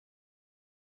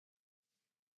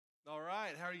All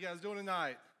right, how are you guys doing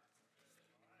tonight?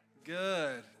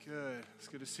 Good. It's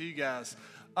good to see you guys.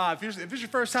 If it's your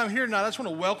first time here tonight, I just want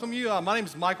to welcome you. My name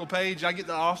is Michael Page. I get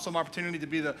the awesome opportunity to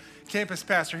be the campus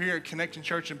pastor here at Connection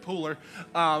Church in Pooler.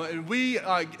 And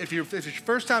if it's your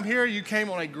first time here, you came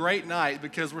on a great night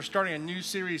because we're starting a new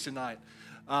series tonight.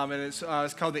 And it's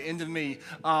called The End of Me.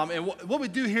 And what we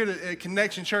do here at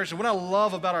Connection Church, and what I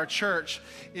love about our church,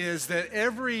 is that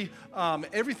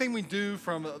everything we do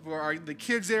from the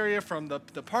kids area, from the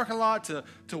parking lot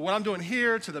to what I'm doing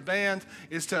here, to the band,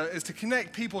 is to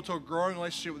connect people to a growing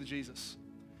relationship with Jesus.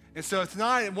 And so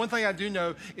tonight, one thing I do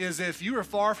know is if you are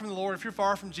far from the Lord, if you're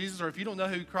far from Jesus, or if you don't know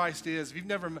who Christ is, if you've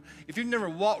never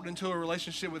walked into a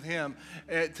relationship with Him,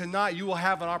 tonight you will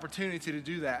have an opportunity to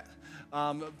do that.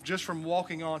 Just from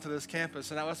walking onto this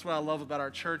campus. And that's what I love about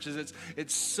our church is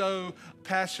it's so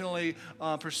passionately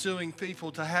pursuing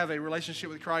people to have a relationship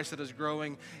with Christ that is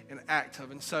growing and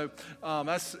active. And so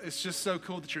it's just so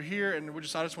cool that you're here, and I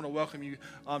just want to welcome you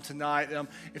tonight.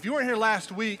 If you weren't here last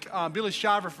week, Billy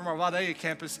Shiver from our Vidalia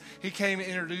campus, he came and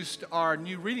introduced our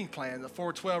new reading plan, the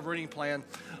 412 reading plan.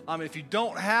 If you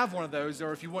don't have one of those,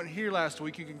 or if you weren't here last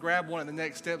week, you can grab one at the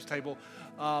Next Steps table.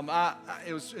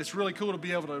 It's really cool to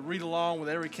be able to read along with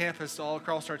every campus all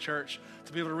across our church,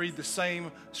 to be able to read the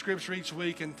same scripture each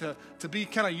week, and to be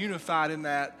kind of unified in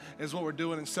that is what we're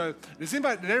doing. And so, did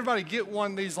everybody get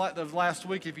one these last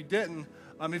week? If you didn't,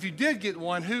 if you did get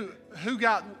one, who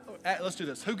got? Let's do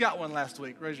this. Who got one last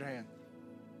week? Raise your hand.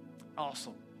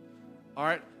 Awesome. All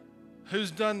right.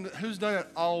 Who's done it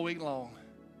all week long?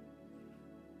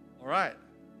 All right.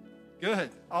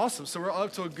 Good. Awesome. So we're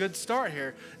up to a good start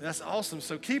here. And that's awesome.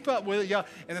 So keep up with it, y'all.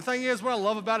 And the thing is, what I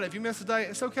love about it, if you miss a day,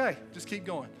 it's okay. Just keep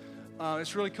going.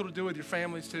 It's really cool to do with your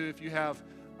families, too, if you have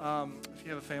a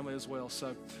family as well.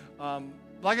 So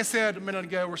like I said a minute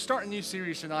ago, we're starting a new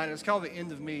series tonight. And it's called The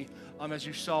End of Me, as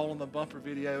you saw on the bumper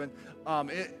video. And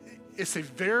it's a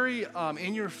very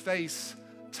in-your-face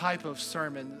type of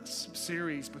sermon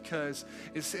series because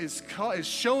it's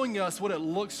showing us what it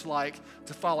looks like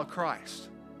to follow Christ.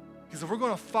 Because if we're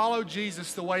going to follow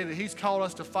Jesus the way that He's called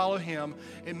us to follow Him,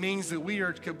 it means that we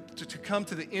are to come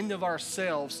to the end of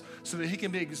ourselves so that He can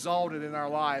be exalted in our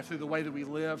life through the way that we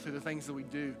live, through the things that we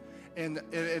do. And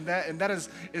that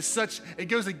is such, it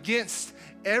goes against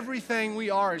everything we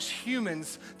are as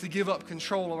humans to give up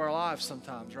control of our lives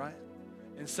sometimes, right?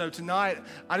 And so tonight,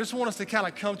 I just want us to kind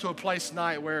of come to a place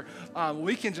tonight where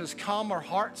we can just calm our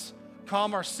hearts,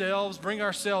 calm ourselves, bring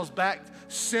ourselves back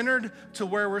centered to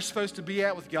where we're supposed to be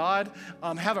at with God,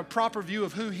 have a proper view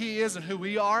of who He is and who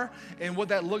we are and what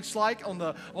that looks like on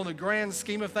the grand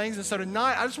scheme of things. And so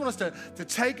tonight, I just want us to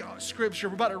take Scripture.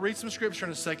 We're about to read some Scripture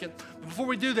in a second. But before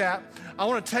we do that, I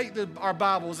want to take our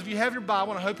Bibles. If you have your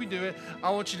Bible, and I hope you do it, I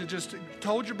want you to just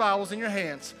hold your Bibles in your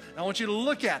hands. And I want you to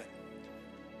look at it.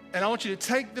 And I want you to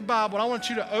take the Bible, and I want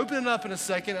you to open it up in a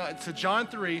second to John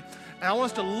 3, and I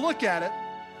want us to look at it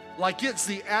like it's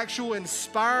the actual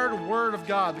inspired Word of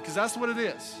God, because that's what it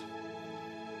is.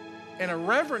 And a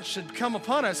reverence should come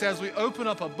upon us as we open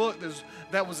up a book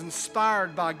that was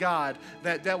inspired by God,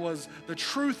 that was the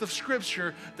truth of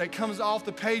Scripture that comes off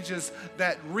the pages,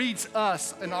 that reads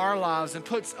us in our lives and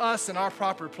puts us in our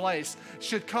proper place,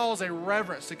 should cause a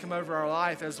reverence to come over our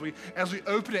life as we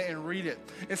open it and read it.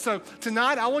 And so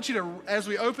tonight, I want you to, as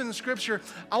we open the Scripture,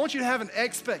 I want you to have an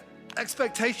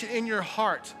expectation in your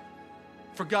heart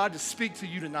for God to speak to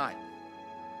you tonight.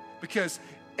 Because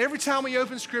every time we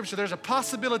open Scripture, there's a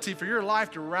possibility for your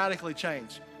life to radically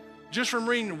change. Just from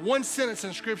reading one sentence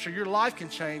in Scripture, your life can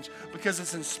change because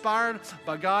it's inspired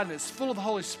by God and it's full of the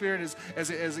Holy Spirit as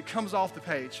it comes off the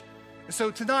page. And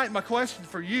so tonight, my question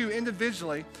for you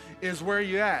individually is, where are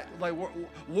you at? Like,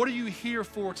 what are you here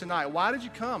for tonight? Why did you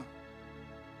come?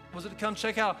 Was it to come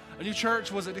check out a new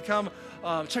church? Was it to come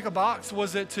check a box?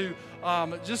 Was it to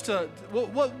why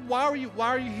are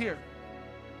you here?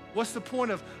 What's the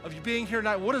point of you being here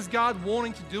tonight? What is God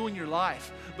wanting to do in your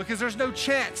life? Because there's no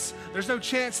chance. There's no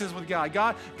chances with God.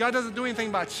 God doesn't do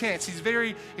anything by chance. He's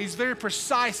very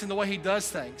precise in the way He does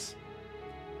things.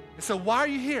 And so why are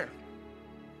you here?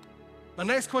 My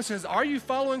next question is, are you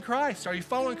following Christ? Are you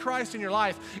following Christ in your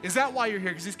life? Is that why you're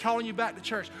here? Because He's calling you back to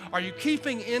church. Are you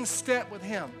keeping in step with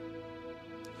Him?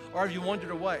 Or have you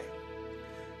wandered away?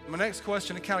 My next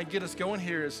question to kind of get us going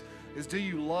here is do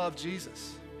you love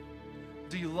Jesus?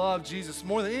 Do you love Jesus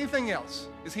more than anything else?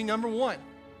 Is He number one?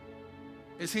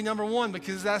 Is He number one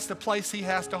because that's the place He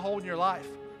has to hold in your life?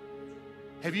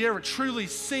 Have you ever truly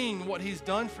seen what He's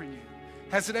done for you?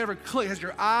 Has it ever clicked? Has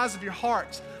your eyes of your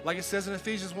heart, like it says in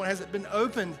Ephesians 1, has it been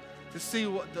opened to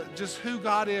see just who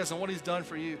God is and what he's done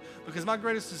for you. Because my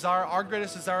greatest desire, our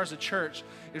greatest desire as a church,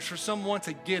 is for someone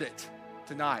to get it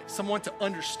tonight, someone to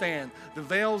understand, the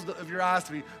veils of your eyes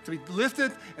to be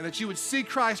lifted, and that you would see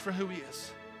Christ for who he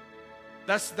is.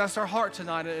 That's our heart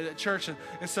tonight at church,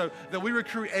 and so that we were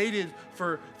created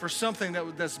for something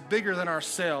that's bigger than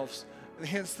ourselves. And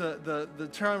hence the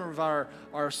term of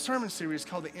our sermon series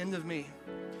called The End of Me.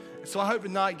 And so I hope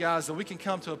tonight, guys, that we can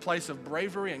come to a place of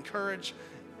bravery and courage,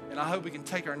 and I hope we can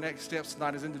take our next steps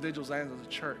tonight as individuals and as a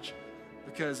church.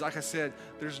 Because like I said,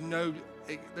 there's no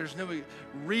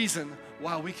reason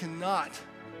why we cannot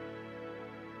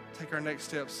take our next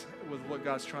steps with what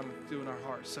God's trying to do in our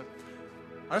hearts. So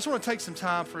I just want to take some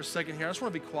time for a second here. I just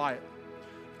want to be quiet,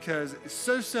 because it's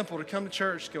so simple to come to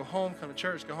church, go home, come to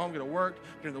church, go home, go to work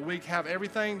during the week, have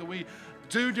everything that we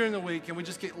do during the week, and we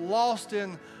just get lost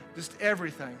in just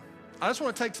everything. I just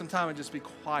want to take some time and just be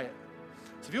quiet.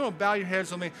 So if you want to bow your heads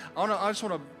with me, I just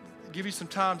want to give you some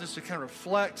time just to kind of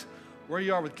reflect where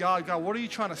you are with God. God, what are you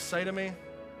trying to say to me?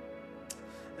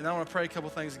 And I want to pray a couple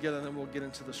things together, and then we'll get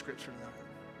into the scripture tonight.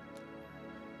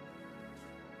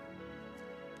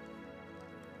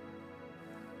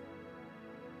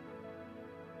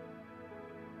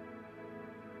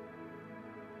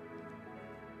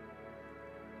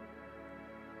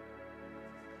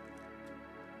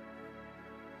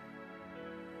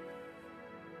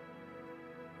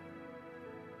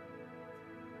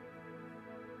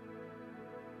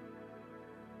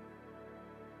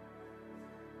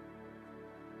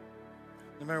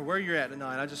 No matter where you're at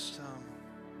tonight, I just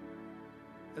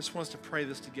want us to pray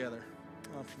this together,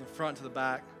 from the front to the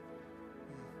back.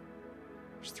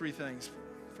 There's three things.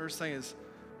 First thing is,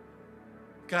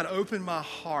 God, open my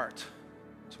heart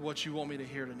to what you want me to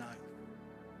hear tonight.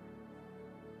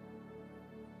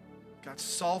 God,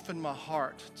 soften my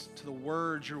heart to the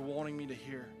words you're wanting me to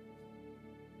hear.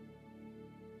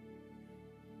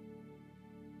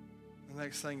 The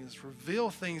next thing is, reveal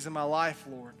things in my life,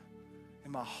 Lord,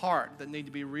 in my heart that need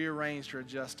to be rearranged or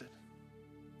adjusted.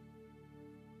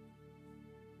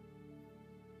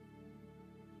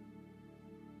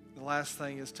 The last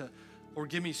thing is to, Lord,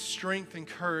 give me strength and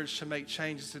courage to make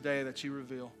changes today that you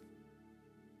reveal.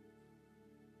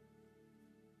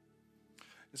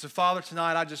 And so, Father,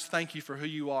 tonight I just thank you for who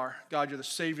you are. God, you're the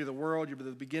Savior of the world. You're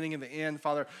the beginning and the end.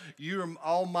 Father, you are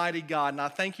Almighty God. And I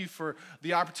thank you for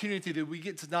the opportunity that we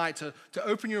get tonight to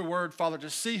open your word, Father, to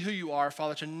see who you are,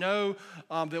 Father, to know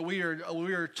that we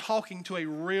are talking to a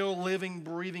real, living,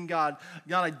 breathing God,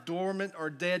 not a dormant or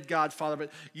dead God, Father,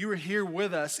 but you are here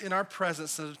with us in our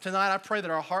presence. So tonight I pray that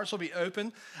our hearts will be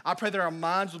open. I pray that our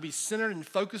minds will be centered and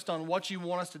focused on what you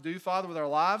want us to do, Father, with our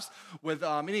lives, with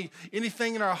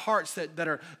anything in our hearts that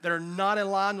are not in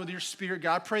line with your spirit,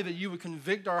 God. I pray that you would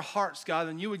convict our hearts, God,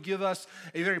 and you would give us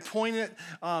a very poignant,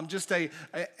 just an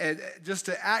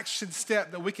action step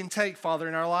that we can take, Father,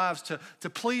 in our lives to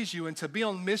please you and to be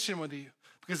on mission with you.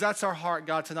 Because that's our heart,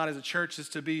 God, tonight as a church, is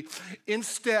to be in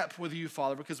step with you,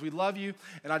 Father, because we love you.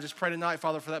 And I just pray tonight,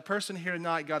 Father, for that person here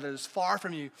tonight, God, that is far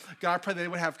from you. God, I pray that they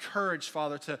would have courage,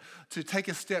 Father, to take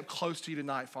a step close to you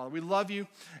tonight, Father. We love you,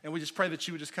 and we just pray that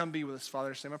you would just come be with us, Father.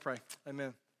 In your name I pray.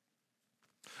 Amen.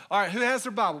 All right, who has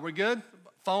their Bible? We're good?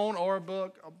 Phone or a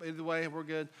book? Either way, we're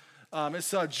good.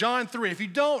 It's John 3. If you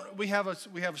don't, we have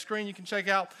a screen you can check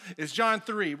out. It's John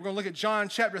 3. We're going to look at John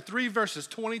chapter 3, verses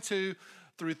 22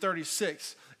 through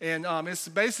 36. And it's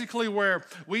basically where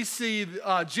we see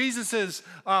Jesus'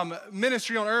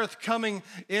 ministry on earth coming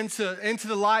into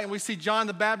the light, and we see John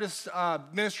the Baptist's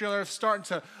ministry on earth starting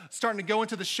to go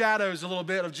into the shadows a little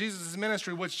bit of Jesus'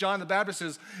 ministry, which John the Baptist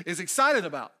is excited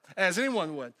about, as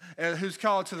anyone would, who's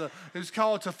called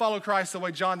to follow Christ the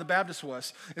way John the Baptist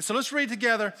was. And so let's read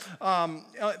together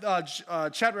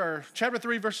chapter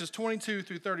 3, verses 22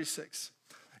 through 36.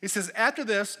 It says, after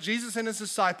this, Jesus and his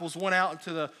disciples went out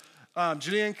into the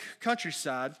Judean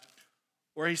countryside,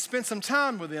 where he spent some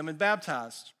time with them and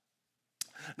baptized.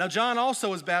 Now John also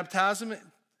was baptizing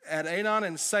at Aenon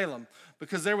and Salem,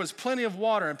 because there was plenty of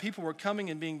water and people were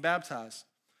coming and being baptized.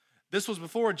 This was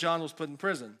before John was put in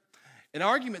prison. An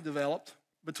argument developed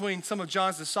between some of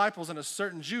John's disciples and a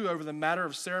certain Jew over the matter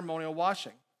of ceremonial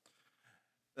washing.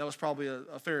 That was probably a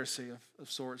Pharisee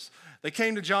of sorts. They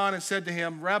came to John and said to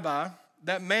him, Rabbi,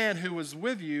 that man who was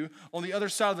with you on the other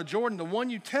side of the Jordan, the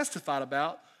one you testified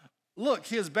about, look,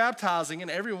 he is baptizing and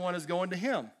everyone is going to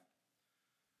him.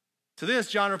 To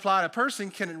this, John replied, a person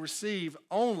can receive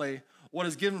only what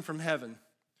is given from heaven.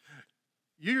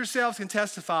 You yourselves can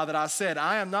testify that I said,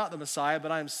 I am not the Messiah,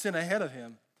 but I am sent ahead of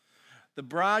him. The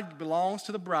bride belongs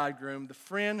to the bridegroom. The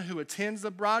friend who attends the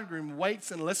bridegroom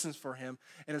waits and listens for him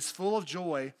and is full of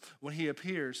joy when he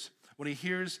appears, when he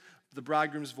hears the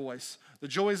bridegroom's voice. The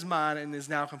joy is mine and is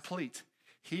now complete.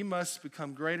 He must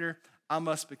become greater, I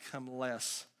must become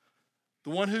less. The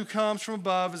one who comes from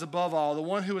above is above all. The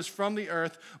one who is from the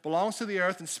earth belongs to the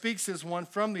earth and speaks as one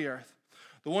from the earth.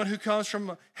 The one who comes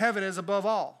from heaven is above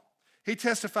all. He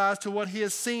testifies to what he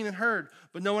has seen and heard,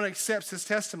 but no one accepts his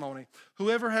testimony.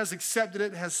 Whoever has accepted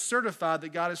it has certified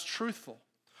that God is truthful.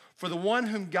 For the one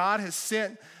whom God has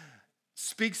sent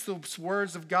speaks the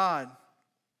words of God.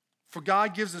 For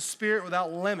God gives a spirit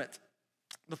without limit.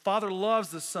 The Father loves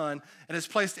the Son and has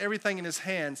placed everything in his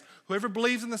hands. Whoever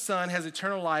believes in the Son has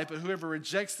eternal life, but whoever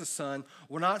rejects the Son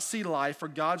will not see life, for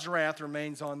God's wrath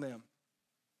remains on them.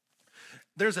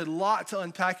 There's a lot to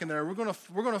unpack in there. We're going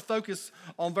to focus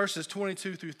on verses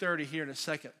 22 through 30 here in a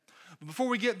second. But before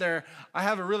we get there, I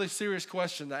have a really serious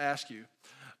question to ask you.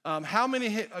 How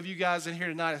many of you guys in here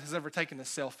tonight has ever taken a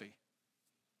selfie?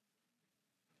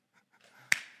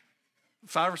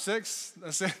 5 or 6?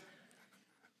 That's it?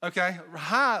 Okay,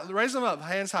 high, raise them up,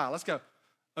 hands high, let's go.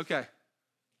 Okay,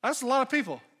 that's a lot of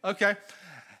people, okay.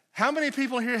 How many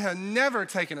people here have never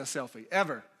taken a selfie,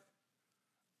 ever?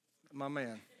 My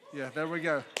man, yeah, there we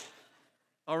go.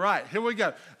 All right, here we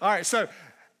go. All right, so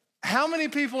how many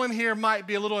people in here might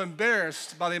be a little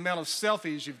embarrassed by the amount of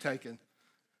selfies you've taken?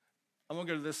 I'm gonna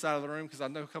go to this side of the room because I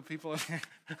know a couple people in here.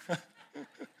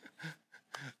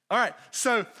 All right,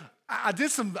 so I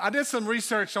did some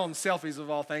research on selfies of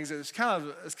all things. It's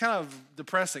kind of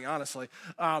depressing, honestly.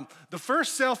 The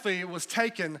first selfie was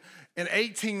taken in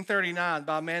 1839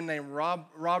 by a man named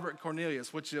Robert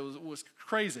Cornelius, which was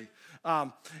crazy.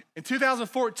 In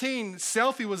 2014,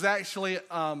 selfie was actually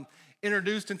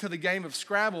introduced into the game of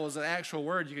Scrabble as an actual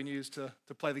word you can use to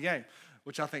play the game,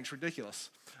 which I think is ridiculous.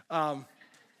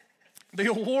 The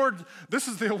award, this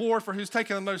is the award for who's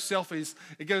taken the most selfies.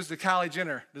 It goes to Kylie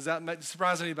Jenner. Does that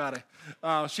surprise anybody?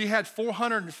 She had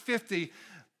 450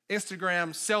 Instagram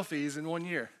selfies in 1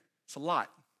 year. It's a lot.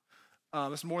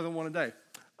 It's more than one a day.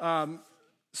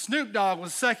 Snoop Dogg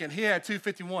was second. He had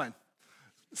 251.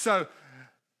 So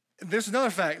there's another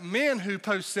fact. Men who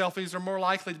post selfies are more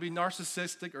likely to be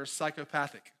narcissistic or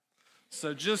psychopathic.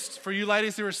 So just for you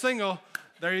ladies who are single,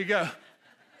 there you go.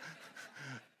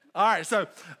 All right, so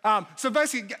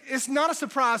basically, it's not a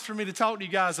surprise for me to talk to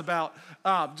you guys about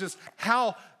just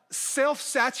how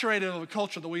self-saturated of a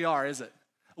culture that we are, is it?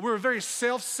 We're a very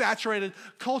self-saturated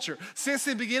culture. Since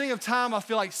the beginning of time, I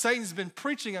feel like Satan's been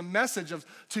preaching a message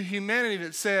to humanity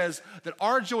that says that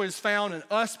our joy is found in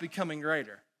us becoming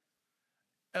greater.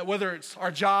 Whether it's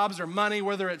our jobs or money,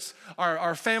 whether it's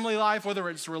our family life, whether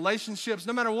it's relationships,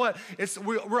 no matter what,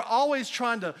 we're always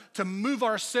trying to move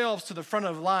ourselves to the front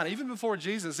of the line, even before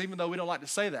Jesus, even though we don't like to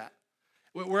say that.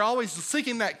 We're always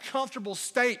seeking that comfortable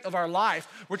state of our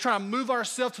life. We're trying to move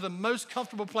ourselves to the most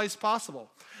comfortable place possible.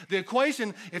 The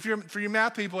equation, for your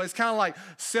math people, is kind of like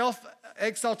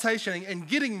self-exaltation and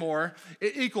getting more,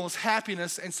 it equals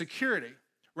happiness and security,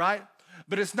 right?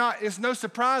 But it's no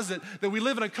surprise that we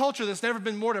live in a culture that's never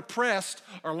been more depressed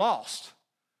or lost,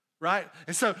 right?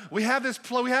 And so we have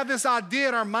this idea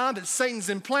in our mind that Satan's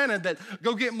implanted that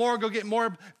go get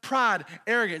more, pride,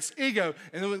 arrogance, ego.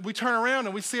 And then we turn around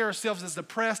and we see ourselves as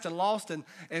depressed and lost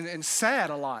and sad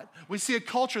a lot. We see a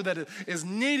culture that is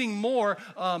needing more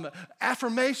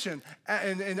affirmation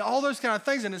and all those kind of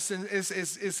things. And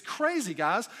it's crazy,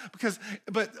 guys.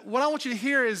 But what I want you to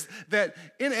hear is that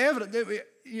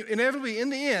inevitably in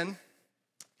the end,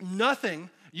 nothing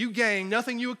you gain,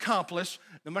 nothing you accomplish,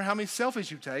 no matter how many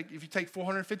selfies you take, if you take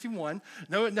 451,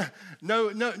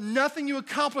 nothing you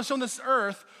accomplish on this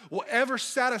earth will ever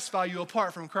satisfy you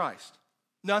apart from Christ.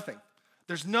 Nothing.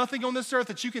 There's nothing on this earth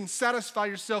that you can satisfy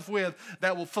yourself with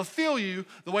that will fulfill you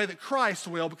the way that Christ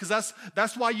will, because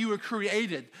that's why you were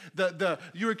created.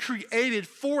 You were created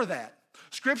for that.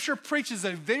 Scripture preaches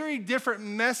a very different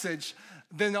message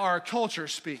than our culture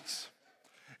speaks.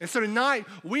 And so tonight,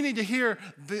 we need to hear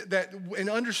that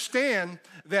and understand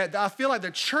that I feel like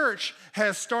the church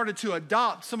has started to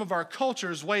adopt some of our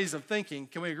culture's ways of thinking.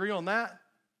 Can we agree on that?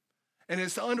 And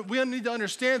we need to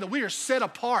understand that we are set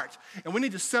apart, and we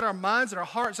need to set our minds and our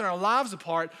hearts and our lives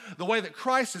apart the way that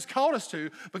Christ has called us to,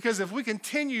 because if we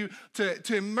continue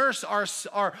to immerse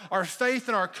our faith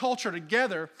and our culture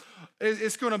together,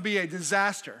 it's going to be a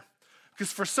disaster.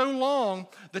 Because for so long,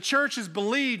 the church has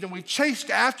believed and we've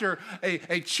chased after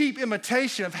a cheap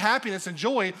imitation of happiness and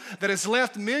joy that has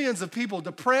left millions of people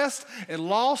depressed and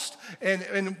lost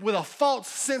and with a false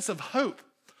sense of hope.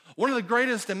 One of the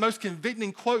greatest and most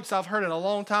convicting quotes I've heard in a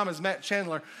long time is Matt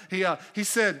Chandler. He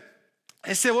said,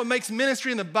 what makes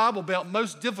ministry in the Bible Belt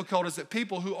most difficult is that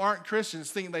people who aren't Christians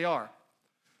think they are.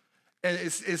 And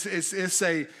it's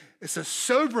a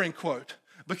sobering quote.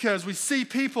 because we see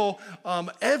people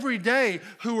every day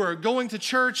who are going to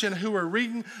church and who are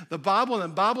reading the Bible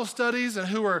and Bible studies and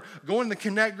who are going to the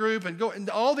Connect group and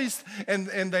all these, and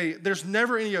there's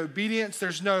never any obedience.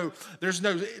 There's no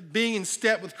being in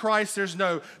step with Christ. There's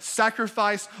no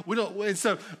sacrifice.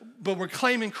 But we're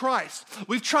claiming Christ.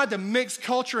 We've tried to mix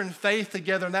culture and faith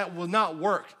together, and that will not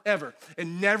work ever. It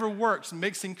never works,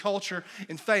 mixing culture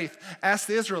and faith. Ask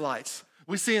the Israelites.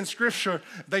 We see in Scripture,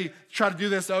 they try to do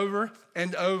this over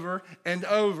and over and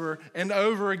over and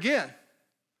over again.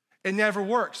 It never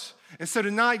works. And so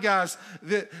tonight, guys,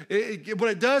 what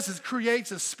it does is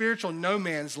creates a spiritual no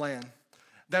man's land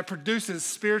that produces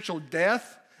spiritual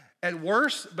death at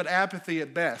worst, but apathy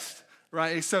at best,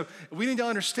 right? And so we need to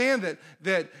understand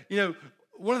that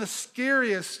one of the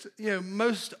scariest,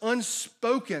 most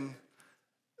unspoken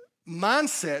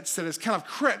mindsets that has kind of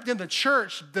crept into the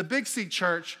church, the Big C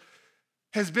church,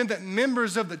 has been that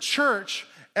members of the church,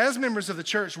 as members of the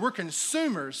church, we're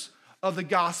consumers of the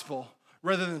gospel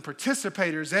rather than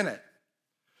participators in it.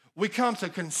 We come to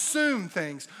consume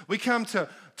things. We come to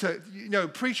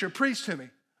preacher, preach to me.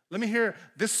 Let me hear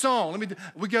this song.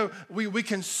 We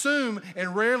consume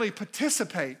and rarely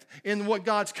participate in what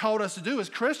God's called us to do as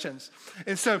Christians.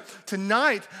 And so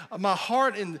tonight, my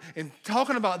heart in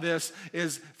talking about this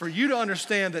is for you to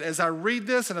understand that as I read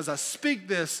this and as I speak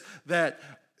this, that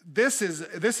this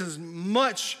is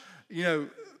much,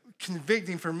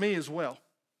 convicting for me as well.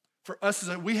 For us,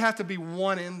 we have to be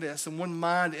one in this and one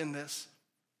mind in this.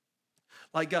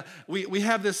 Like we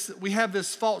have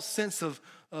this false sense of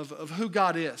who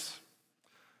God is,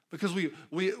 because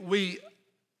we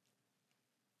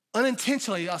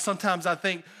unintentionally sometimes I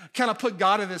think kind of put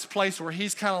God in this place where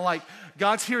he's kind of like,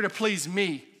 God's here to please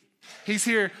me. He's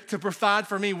here to provide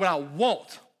for me what I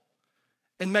want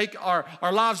and make our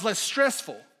lives less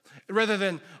stressful, rather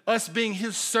than us being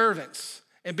his servants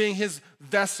and being his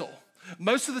vessel.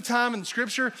 Most of the time in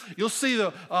Scripture, you'll see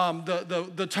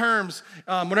the terms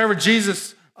whenever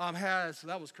Jesus has.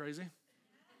 That was crazy.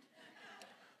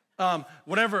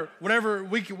 Whenever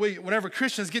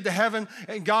Christians get to heaven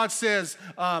and God says,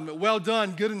 "Well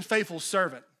done, good and faithful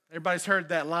servant." Everybody's heard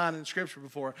that line in Scripture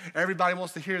before. Everybody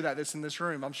wants to hear that's in this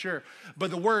room, I'm sure. But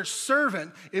the word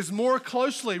servant is more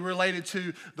closely related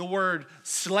to the word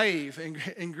slave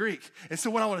in Greek. And so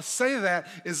what I want to say to that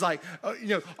is like,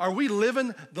 are we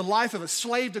living the life of a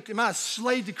slave? Am I a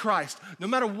slave to Christ? No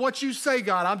matter what you say,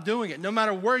 God, I'm doing it. No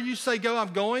matter where you say go,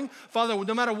 I'm going. Father,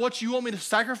 no matter what you want me to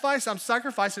sacrifice, I'm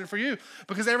sacrificing it for you,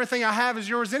 because everything I have is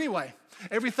yours anyway.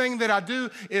 Everything that I do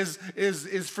is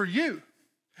for you.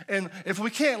 And if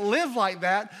we can't live like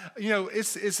that,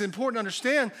 it's important to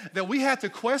understand that we have to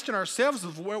question ourselves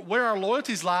of where our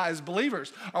loyalties lie as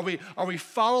believers. Are we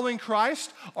following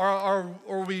Christ, or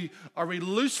are we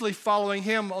loosely following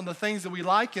him on the things that we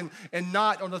like and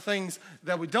not on the things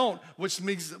that we don't, which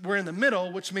means we're in the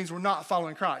middle, which means we're not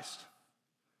following Christ.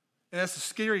 And that's a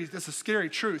scary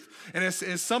truth. And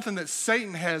it's something that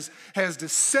Satan has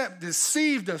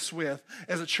deceived us with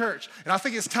as a church. And I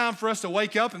think it's time for us to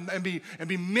wake up and be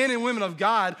men and women of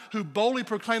God who boldly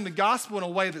proclaim the gospel in a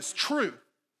way that's true.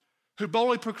 Who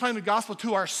boldly proclaim the gospel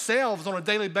to ourselves on a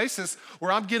daily basis,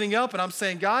 where I'm getting up and I'm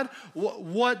saying, God,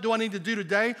 what do I need to do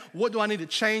today? What do I need to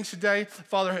change today?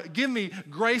 Father, give me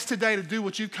grace today to do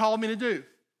what you've called me to do.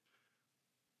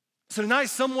 So tonight,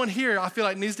 someone here, I feel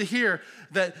like, needs to hear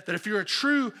that if you're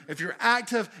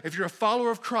active, if you're a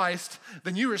follower of Christ,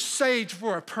 then you are saved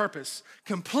for a purpose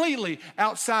completely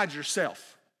outside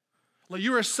yourself. Like,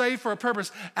 you are saved for a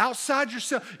purpose outside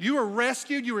yourself. You were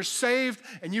rescued, you were saved,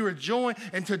 and you were joined,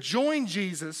 and to join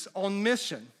Jesus on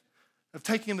mission of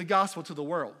taking the gospel to the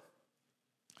world.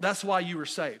 That's why you were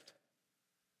saved.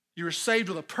 You were saved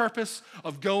with a purpose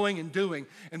of going and doing.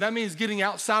 And that means getting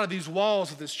outside of these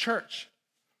walls of this church.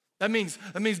 That means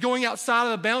going outside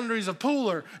of the boundaries of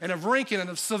Pooler and of Rankin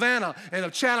and of Savannah and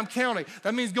of Chatham County.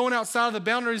 That means going outside of the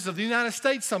boundaries of the United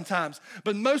States sometimes.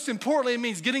 But most importantly, it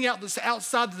means getting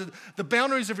outside the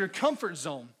boundaries of your comfort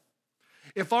zone.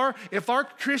 If our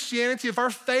Christianity, if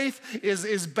our faith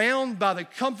is bound by the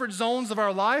comfort zones of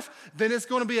our life, then it's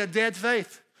going to be a dead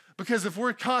faith. Because if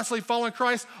we're constantly following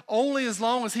Christ only as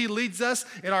long as he leads us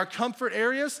in our comfort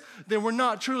areas, then we're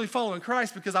not truly following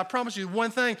Christ, because I promise you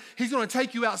one thing, he's going to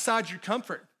take you outside your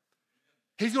comfort.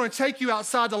 He's going to take you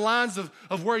outside the lines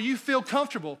of where you feel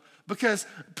comfortable, because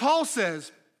Paul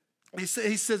says, he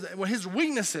says, well, his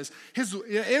weaknesses,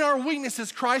 in our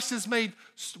weaknesses,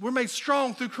 we're made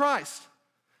strong through Christ.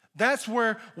 That's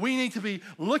where we need to be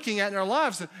looking at in our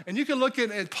lives. And you can look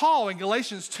at Paul in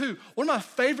Galatians 2. One of my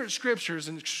favorite scriptures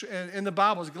in the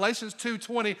Bible is Galatians 2,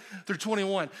 20 through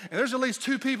 21. And there's at least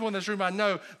two people in this room I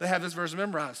know that have this verse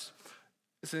memorized.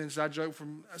 It's an inside joke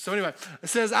so anyway, it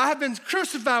says, I have been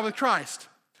crucified with Christ.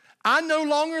 I no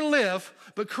longer live,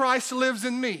 but Christ lives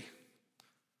in me.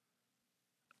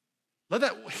 Let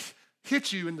that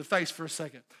hit you in the face for a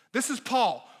second. This is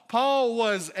Paul. Paul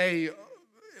was a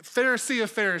Pharisee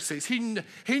of Pharisees. He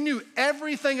knew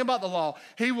everything about the law.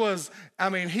 He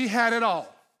had it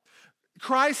all.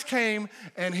 Christ came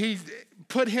and he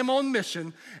put him on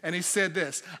mission, and he said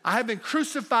this, I have been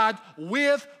crucified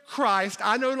with Christ.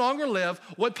 I no longer live.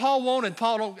 What Paul wanted,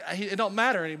 it don't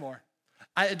matter anymore.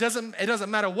 It doesn't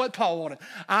matter what Paul wanted.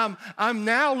 I'm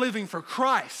now living for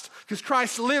Christ because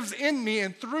Christ lives in me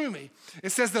and through me.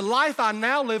 It says the life I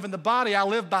now live in the body, I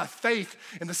live by faith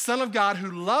in the Son of God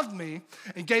who loved me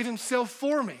and gave himself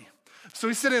for me. So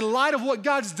he said, in light of what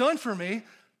God's done for me,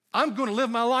 I'm going to live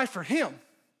my life for him.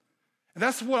 And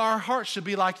that's what our hearts should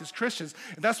be like as Christians.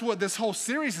 And that's what this whole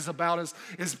series is about,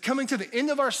 is coming to the end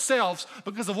of ourselves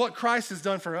because of what Christ has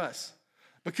done for us.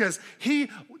 Because he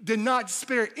did not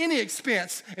spare any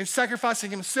expense in sacrificing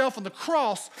himself on the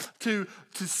cross to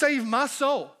save my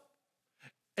soul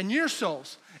and your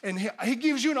souls. And he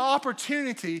gives you an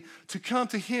opportunity to come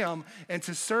to him and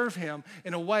to serve him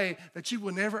in a way that you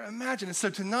will never imagine. And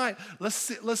so tonight, let's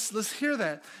hear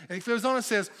that. And it goes on and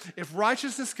says, if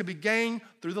righteousness could be gained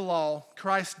through the law,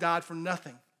 Christ died for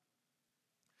nothing.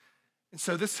 And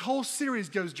so this whole series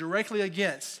goes directly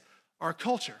against our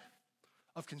culture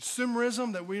of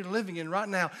consumerism that we're living in right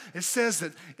now. It says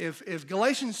that if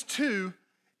Galatians 2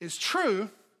 is true,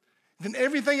 then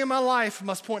everything in my life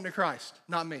must point to Christ,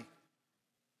 not me.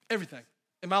 Everything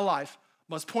in my life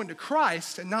must point to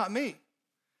Christ and not me.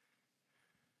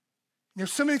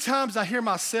 So many times I hear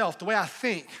myself, the way I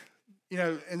think,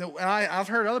 and I've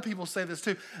heard other people say this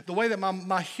too, the way that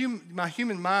my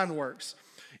human mind works.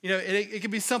 It can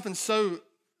be something so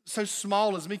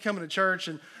small as me coming to church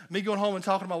and me going home and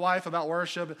talking to my wife about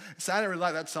worship. So I didn't really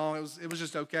like that song. It was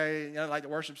just okay. Like the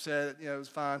worship set, it was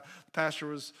fine. The pastor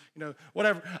was,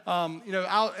 whatever.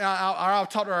 I'll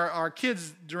talk to our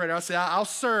kids director. I'll say, I'll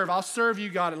serve you,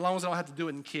 God, as long as I don't have to do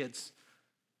it in kids.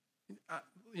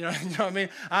 You know what I mean?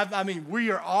 I mean,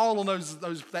 we are all on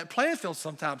that playing field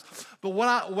sometimes. But what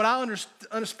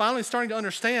I finally starting to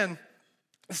understand,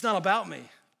 it's not about me.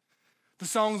 The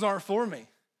songs aren't for me.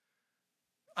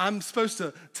 I'm supposed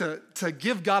to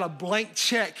give God a blank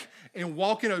check and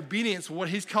walk in obedience of what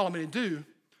he's calling me to do.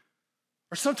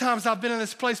 Or sometimes I've been in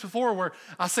this place before where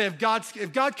I say, if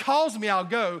God calls me, I'll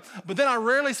go. But then I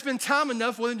rarely spend time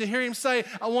enough with him to hear him say,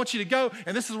 I want you to go,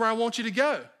 and this is where I want you to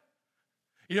go.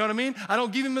 You know what I mean? I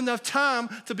don't give him enough time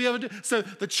to be able to do. So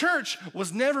the church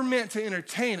was never meant to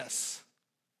entertain us.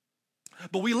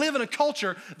 But we live in a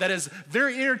culture that is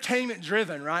very entertainment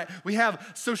driven, right? We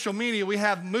have social media, we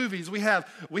have movies, we have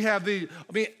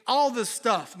all this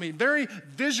stuff. Very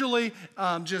visually,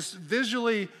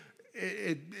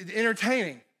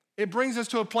 entertaining. It brings us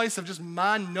to a place of just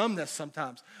mind numbness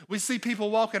sometimes. We see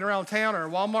people walking around town or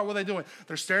Walmart, what are they doing?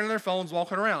 They're staring at their phones,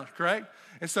 walking around, correct?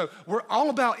 And so we're all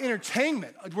about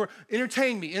entertainment.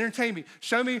 Entertain me.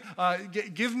 Show me,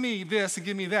 give me this and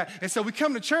give me that. And so we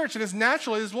come to church and it's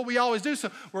naturally, this is what we always do. So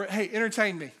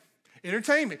entertain me.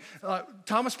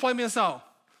 Thomas played me a song.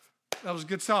 That was a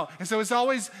good song. And so it's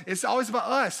always about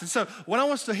us. And so what I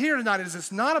want us to hear tonight is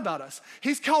it's not about us.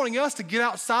 He's calling us to get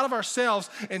outside of ourselves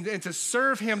and to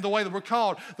serve him the way that we're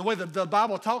called, the way that the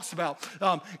Bible talks about.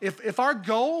 If our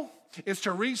goal is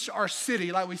to reach our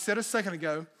city, like we said a second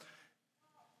ago,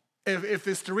 if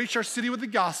it's to reach our city with the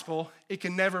gospel, it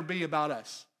can never be about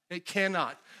us. It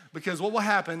cannot. Because what will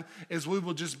happen is we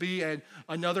will just be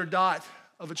another dot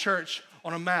of a church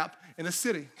on a map in a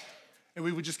city. And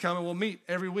we would just come and we'll meet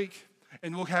every week.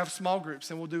 And we'll have small groups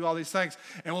and we'll do all these things.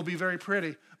 And we'll be very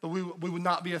pretty. But we would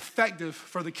not be effective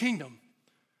for the kingdom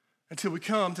until we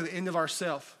come to the end of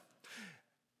ourselves.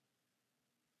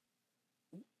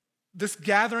 This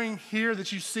gathering here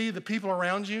that you see, the people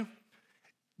around you,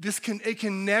 it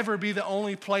can never be the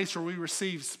only place where we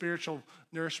receive spiritual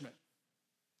nourishment.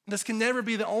 This can never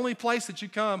be the only place that you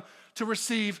come to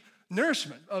receive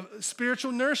nourishment, of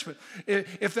spiritual nourishment.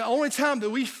 If the only time that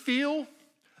we feel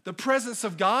the presence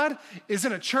of God is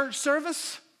in a church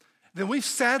service, then we've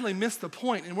sadly missed the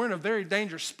point and we're in a very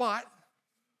dangerous spot.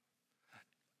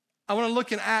 I want to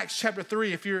look in Acts chapter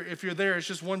 3. If you're there, it's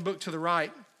just one book to the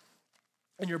right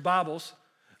in your Bibles.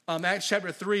 Acts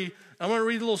chapter 3. I want to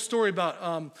read a little story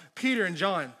about Peter and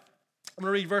John. I'm going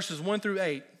to read verses 1 through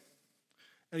 8.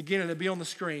 And again, it'll be on the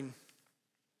screen.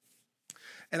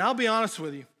 And I'll be honest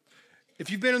with you.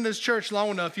 If you've been in this church long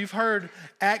enough, you've heard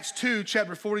Acts 2,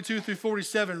 chapter 42 through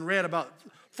 47 read about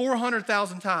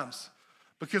 400,000 times.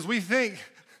 Because we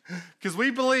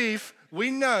believe,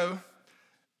 we know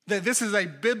that this is a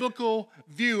biblical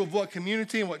view of what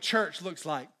community and what church looks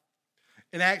like.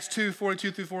 In Acts 2,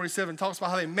 42 through 47, it talks about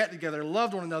how they met together,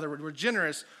 loved one another, were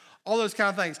generous, all those kind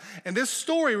of things. And this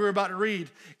story we're about to read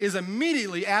is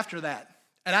immediately after that.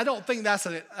 And I don't think that's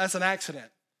an accident.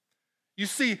 You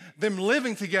see them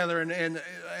living together, and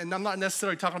I'm not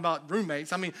necessarily talking about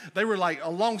roommates. I mean, they were like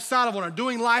alongside of one another,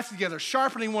 doing life together,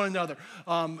 sharpening one another,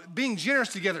 being generous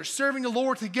together, serving the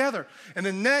Lord together. And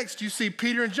then next, you see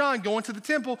Peter and John going to the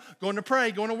temple, going to pray,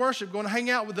 going to worship, going to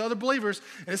hang out with the other believers.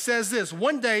 And it says this: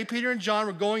 one day, Peter and John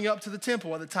were going up to the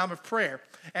temple at the time of prayer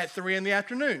at 3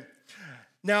 p.m.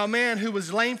 Now a man who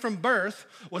was lame from birth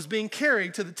was being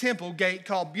carried to the temple gate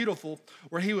called Beautiful,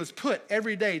 where he was put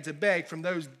every day to beg from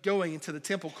those going into the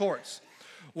temple courts.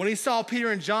 When he saw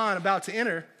Peter and John about to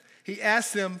enter, he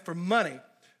asked them for money.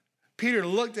 Peter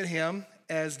looked at him,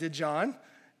 as did John.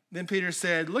 Then Peter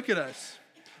said, "Look at us."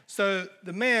 So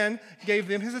the man gave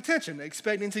them his attention,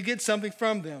 expecting to get something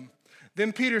from them.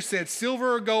 Then Peter said,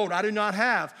 "Silver or gold I do not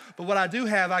have, but what I do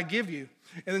have I give you.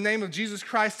 In the name of Jesus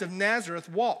Christ of Nazareth,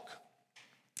 walk."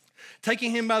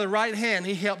 Taking him by the right hand,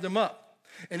 he helped him up.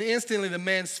 And instantly the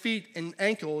man's feet and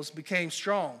ankles became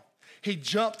strong. He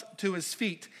jumped to his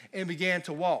feet and began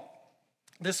to walk.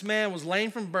 This man was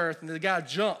lame from birth, and the guy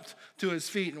jumped to his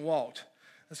feet and walked.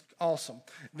 That's awesome.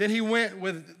 Then he went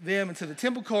with them into the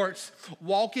temple courts,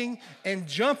 walking and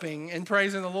jumping and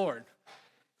praising the Lord.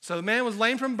 So the man was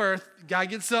lame from birth. The guy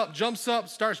gets up, jumps up,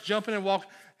 starts jumping and walking.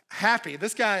 Happy.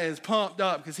 This guy is pumped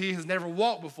up because he has never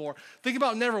walked before. Think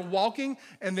about never walking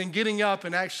and then getting up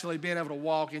and actually being able to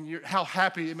walk, and how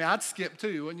happy. I mean, I'd skip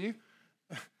too, wouldn't you?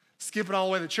 Skipping all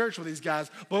the way to church with these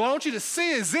guys. But what I want you to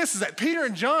see is that Peter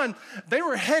and John, they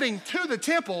were heading to the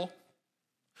temple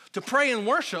to pray and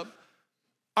worship,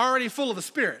 already full of the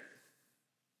Spirit.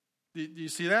 Do you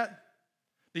see that?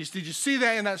 Did you see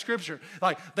that in that scripture?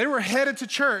 Like, they were headed to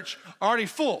church already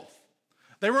full.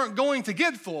 They weren't going to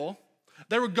get full.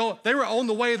 They were on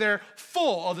the way there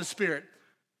full of the Spirit.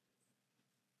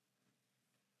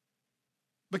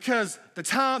 Because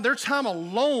their time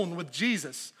alone with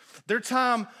Jesus, their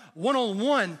time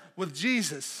one-on-one with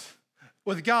Jesus,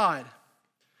 with God,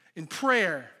 in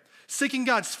prayer, seeking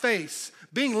God's face,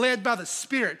 being led by the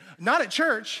Spirit, not at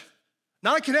church,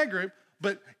 not at Connect Group,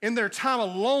 but in their time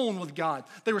alone with God.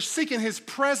 They were seeking His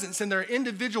presence in their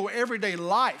individual everyday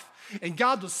life, and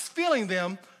God was filling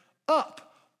them up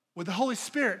with the Holy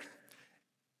Spirit.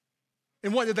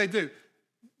 And what did they do?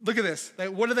 Look at this.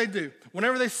 What did they do?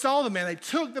 Whenever they saw the man, they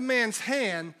took the man's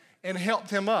hand and helped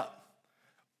him up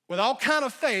with all kind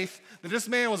of faith that this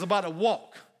man was about to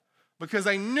walk, because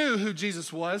they knew who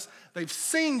Jesus was. They've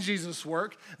seen Jesus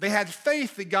work. They had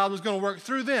faith that God was going to work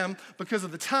through them because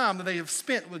of the time that they have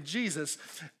spent with Jesus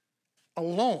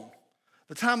alone.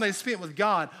 The time they spent with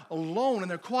God alone in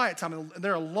their quiet time, in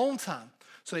their alone time.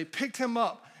 So they picked him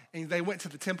up and they went to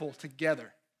the temple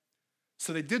together.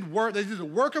 So they did the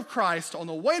work of Christ on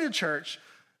the way to church,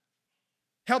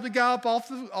 helped a guy up off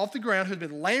the ground who had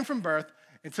been lame from birth,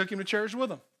 and took him to church with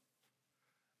them.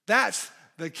 That's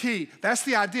the key. That's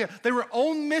the idea. They were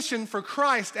on mission for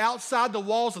Christ outside the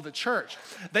walls of the church.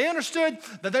 They understood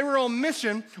that they were on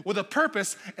mission with a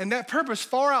purpose, and that purpose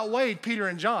far outweighed Peter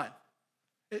and John.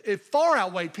 It far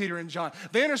outweighed Peter and John.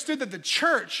 They understood that the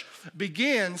church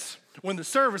begins when the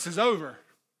service is over.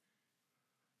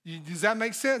 Does that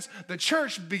make sense? The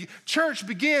church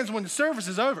begins when the service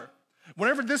is over.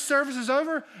 Whenever this service is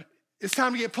over, it's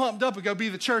time to get pumped up and go be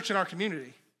the church in our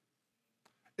community.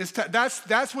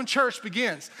 That's when church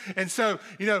begins. And so,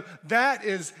 that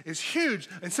is huge.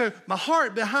 And so my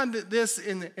heart behind this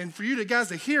and for you guys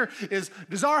to hear is,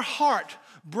 does our heart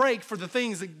break for the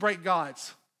things that break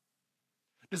God's?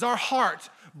 Does our heart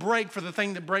break for the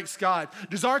thing that breaks God?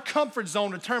 Does our comfort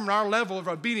zone determine our level of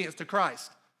obedience to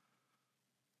Christ?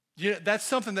 That's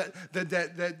something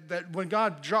that when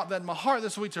God dropped that in my heart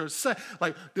this week to say,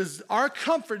 like, does our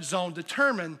comfort zone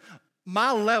determine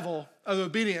my level of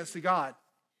obedience to God?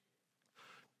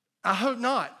 I hope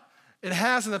not. It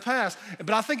has in the past,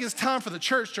 but I think it's time for the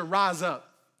church to rise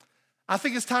up. I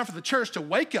think it's time for the church to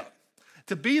wake up,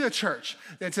 to be the church,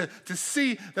 and to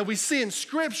see that we see in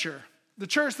Scripture, the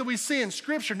church that we see in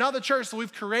Scripture, not the church that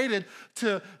we've created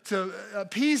to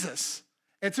appease us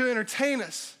and to entertain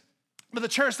us, but the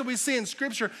church that we see in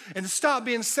Scripture, and to stop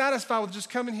being satisfied with just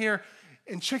coming here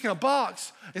and checking a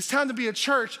box. It's time to be a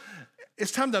church.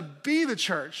 It's time to be the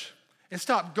church and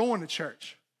stop going to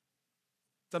church.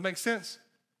 Does that make sense?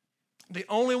 The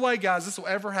only way, guys, this will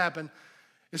ever happen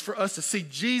is for us to see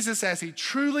Jesus as he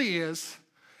truly is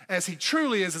as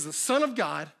the Son of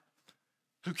God,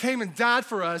 who came and died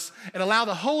for us and allow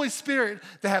the Holy Spirit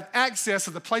to have access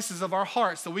to the places of our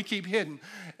hearts that we keep hidden.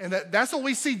 And that's what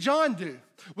we see John do.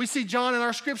 We see John in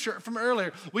our scripture from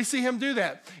earlier. We see him do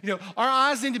that. Our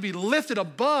eyes need to be lifted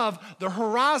above the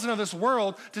horizon of this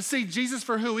world to see Jesus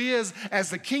for who he is as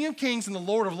the King of Kings and the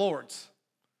Lord of Lords.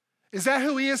 Is that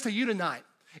who he is to you tonight?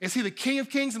 Is he the King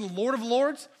of Kings and the Lord of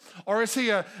Lords? Or is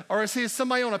he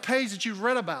somebody on a page that you've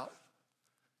read about?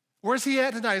 Where's he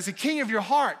at tonight? Is he king of your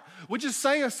heart? We just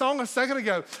sang a song a second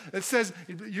ago that says,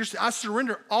 I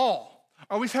surrender all.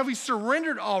 Have we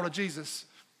surrendered all to Jesus?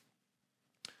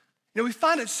 We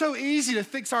find it so easy to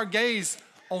fix our gaze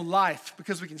on life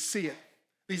because we can see it.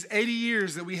 These 80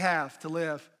 years that we have to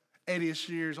live, 80-ish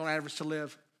years on average to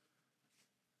live.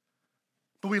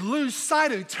 But we lose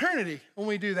sight of eternity when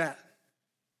we do that.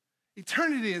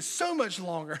 Eternity is so much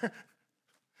longer.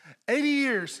 80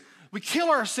 years. We kill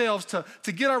ourselves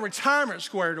to get our retirement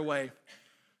squared away.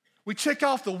 We check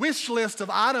off the wish list of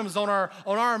items on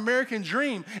our American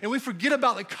dream, and we forget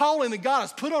about the calling that God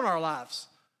has put on our lives.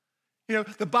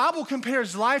 The Bible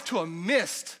compares life to a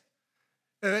mist,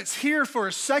 and it's here for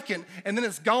a second, and then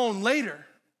it's gone later.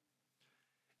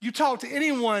 You talk to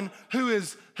anyone who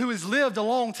has lived a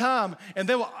long time, and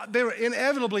they will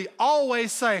inevitably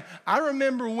always say, I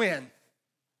remember when.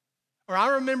 Or I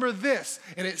remember this,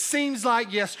 and it seems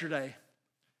like yesterday.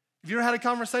 Have you ever had a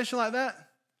conversation like that?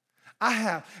 I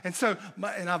have. And so,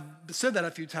 and I've said that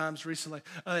a few times recently.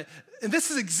 And this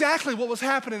is exactly what was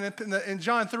happening in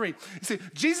John 3. You see,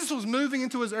 Jesus was moving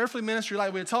into his earthly ministry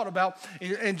like we had talked about,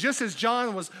 and just as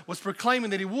John was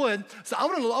proclaiming that he would. So I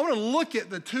want to look at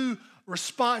the two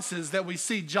responses that we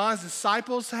see John's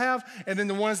disciples have and then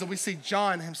the ones that we see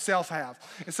John himself have.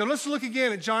 And so let's look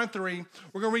again at John 3.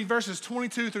 We're going to read verses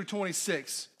 22 through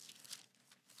 26.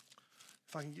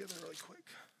 If I can get there really quick.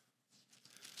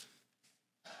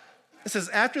 It says,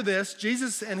 after this,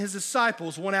 Jesus and his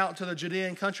disciples went out to the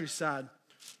Judean countryside,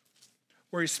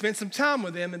 where he spent some time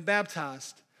with them and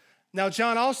baptized. Now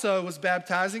John also was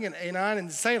baptizing in Aenon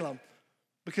and Salem,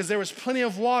 because there was plenty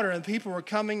of water and people were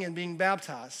coming and being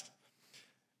baptized.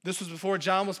 This was before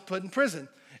John was put in prison.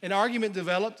 An argument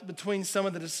developed between some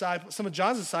of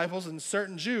John's disciples and a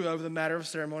certain Jew over the matter of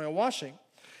ceremonial washing.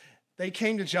 They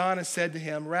came to John and said to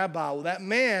him, Rabbi, will that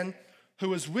man who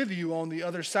was with you on the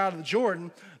other side of the Jordan,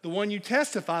 the one you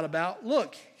testified about,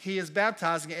 look, he is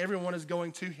baptizing and everyone is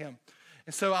going to him.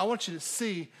 And so I want you to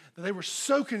see that they were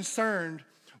so concerned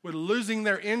with losing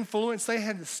their influence they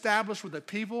had established with the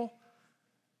people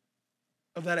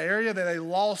of that area that they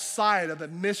lost sight of the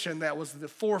mission that was at the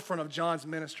forefront of John's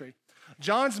ministry.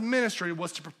 John's ministry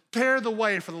was to prepare the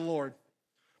way for the Lord,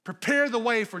 prepare the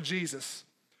way for Jesus.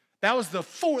 That was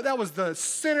the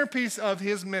centerpiece of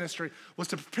his ministry, was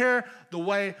to prepare the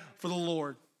way for the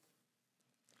Lord.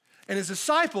 And his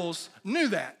disciples knew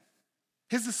that.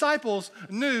 His disciples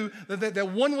knew that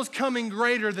one was coming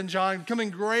greater than John, coming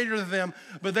greater than them,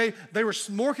 but they were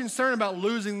more concerned about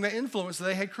losing the influence that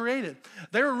they had created.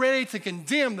 They were ready to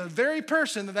condemn the very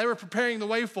person that they were preparing the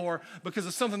way for because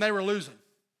of something they were losing.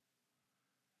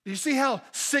 Do you see how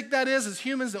sick that is as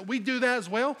humans, that we do that as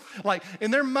well? Like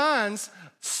in their minds,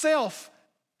 self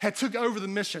had took over the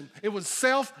mission. It was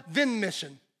self, then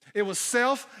mission. It was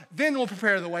self, then we'll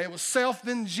prepare the way. It was self,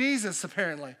 then Jesus,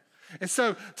 apparently. And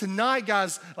so tonight,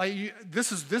 guys,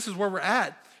 this is where we're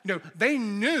at. They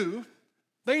knew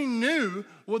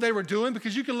what they were doing,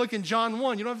 because you can look in John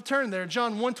 1. You don't have to turn there.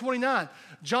 John 1:29.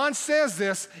 John says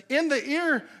this in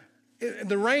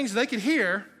the range they could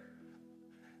hear.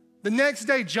 The next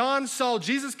day, John saw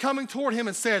Jesus coming toward him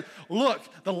and said, look,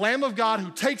 the Lamb of God who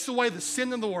takes away the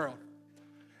sin of the world.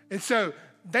 And so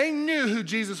they knew who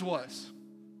Jesus was.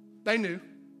 They knew.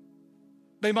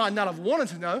 They might not have wanted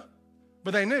to know,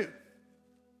 but they knew.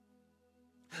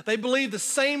 They believed the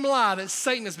same lie that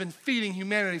Satan has been feeding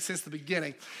humanity since the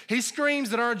beginning. He screams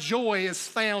that our joy is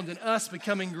found in us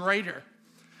becoming greater.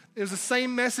 It was the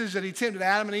same message that he tempted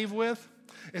Adam and Eve with.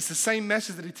 It's the same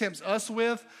message that he tempts us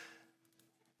with.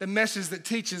 The message that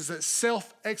teaches that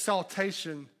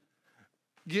self-exaltation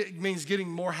means getting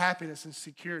more happiness and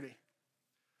security.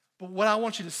 But what I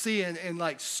want you to see in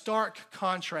like stark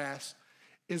contrast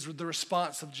is the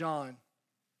response of John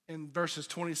in verses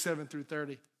 27 through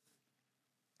 30.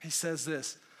 He says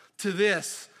this, to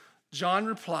this, John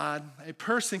replied, a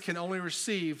person can only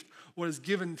receive what is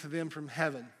given to them from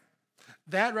heaven.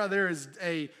 That right there is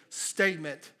a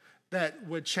statement that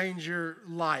would change your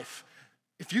life.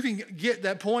 If you can get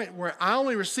that point where I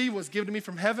only receive what's given to me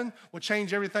from heaven, will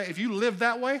change everything. If you live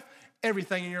that way,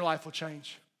 everything in your life will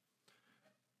change.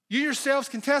 You yourselves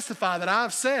can testify that I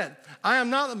have said, I am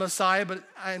not the Messiah, but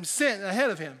I am sent ahead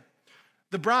of him.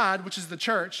 The bride, which is the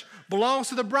church, belongs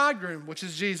to the bridegroom, which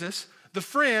is Jesus. The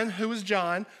friend, who is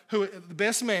John, the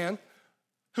best man,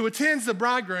 who attends the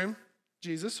bridegroom,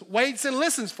 Jesus, waits and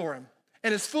listens for him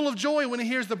and is full of joy when he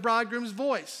hears the bridegroom's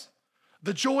voice.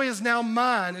 The joy is now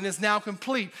mine and is now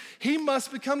complete. He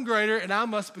must become greater and I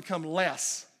must become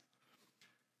less.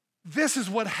 This is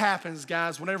what happens,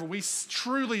 guys, whenever we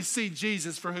truly see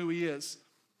Jesus for who he is.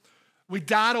 We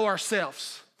die to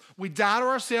ourselves. We die to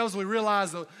ourselves and we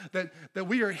realize that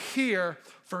we are here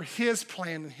for his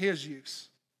plan and his use.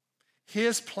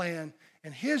 His plan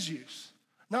and his use,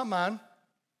 not mine.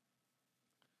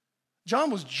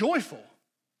 John was joyful.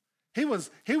 He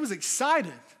was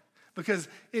excited because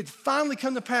it finally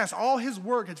come to pass. All his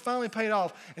work had finally paid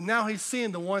off, and now he's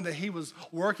seeing the one that he was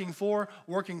working for,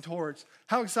 working towards.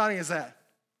 How exciting is that?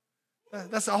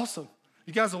 That's awesome.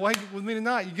 You guys awake with me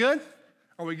tonight? You good?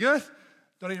 Are we good?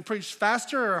 Do I need to preach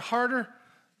faster or harder?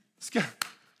 Let's go.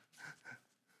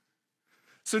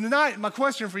 So tonight, my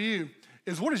question for you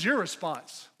is, what is your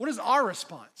response? What is our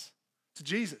response to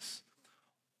Jesus?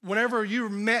 Whenever you're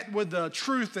met with the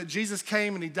truth that Jesus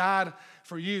came and he died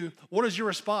for you, what is your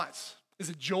response? Is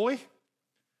it joy?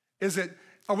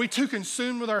 Are we too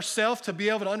consumed with ourselves to be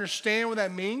able to understand what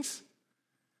that means?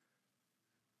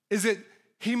 Is it,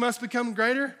 he must become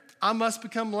greater, I must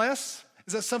become less?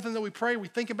 Is that something that we pray, we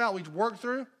think about, we work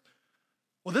through?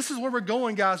 Well, this is where we're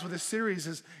going, guys, with this series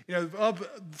is,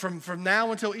 from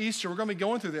now until Easter, we're going to be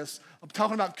going through this. I'm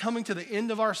talking about coming to the end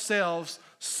of ourselves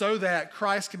so that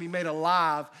Christ can be made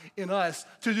alive in us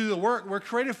to do the work we're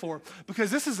created for. Because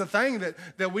this is the thing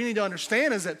that we need to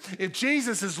understand is that if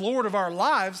Jesus is Lord of our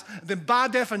lives, then by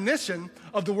definition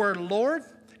of the word Lord,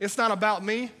 it's not about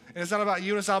me, and it's not about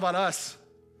you, and it's not about us.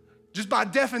 Just by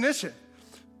definition.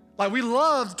 Like we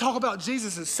love to talk about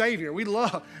Jesus as Savior. We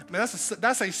love,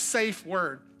 that's a safe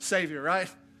word, Savior, right?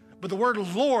 But the word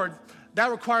Lord,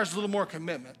 that requires a little more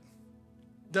commitment.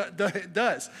 It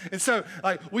does. And so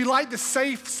we like the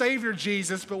safe Savior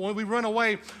Jesus, but when we run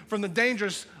away from the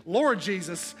dangerous Lord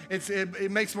Jesus,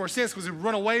 it makes more sense because we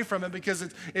run away from it because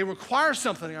it requires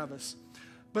something of us.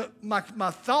 But my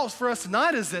thoughts for us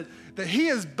tonight is that he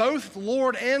is both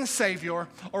Lord and Savior,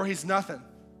 or he's nothing.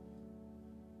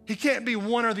 He can't be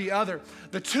one or the other.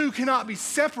 The two cannot be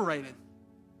separated.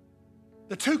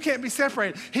 The two can't be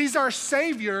separated. He's our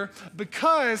Savior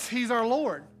because he's our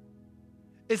Lord.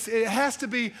 It has to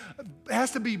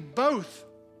be both.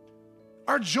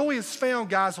 Our joy is found,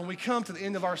 guys, when we come to the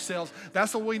end of ourselves.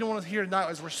 That's what we want to hear tonight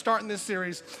as we're starting this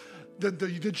series.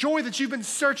 The joy that you've been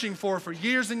searching for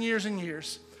years and years and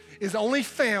years is only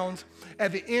found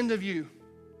at the end of you.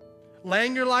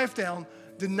 Laying your life down,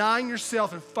 denying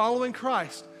yourself, and following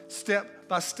Christ step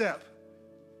by step.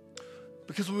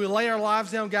 Because when we lay our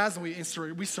lives down, guys,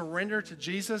 and we surrender to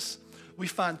Jesus, we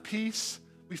find peace,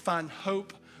 we find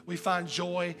hope, we find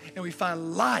joy, and we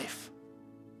find life.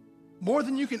 More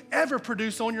than you can ever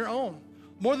produce on your own.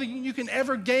 More than you can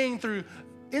ever gain through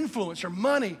influence or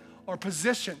money or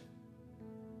position.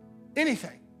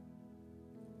 Anything.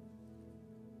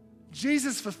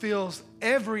 Jesus fulfills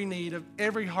every need of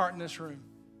every heart in this room.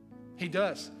 He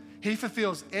does. He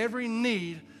fulfills every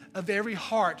need of every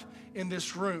heart in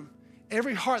this room.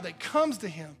 Every heart that comes to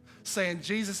him saying,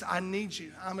 Jesus, I need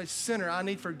you. I'm a sinner. I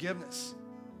need forgiveness.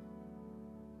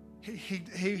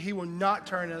 He will not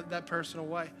turn that person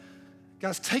away.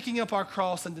 Guys, taking up our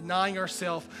cross and denying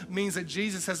ourselves means that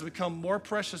Jesus has become more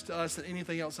precious to us than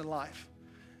anything else in life.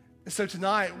 And so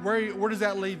tonight, where does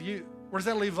that leave you? Where does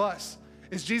that leave us?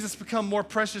 Is Jesus become more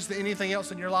precious than anything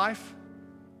else in your life?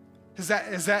 Has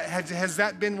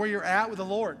that been where you're at with the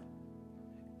Lord?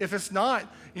 If it's not,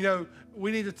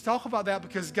 we need to talk about that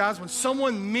because, guys, when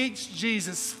someone meets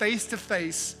Jesus face to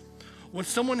face, when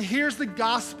someone hears the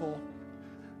gospel,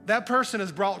 that person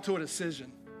is brought to a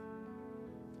decision.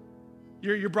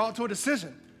 You're brought to a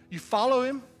decision. You follow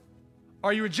him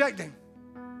or you reject him.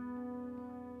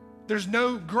 There's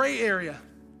no gray area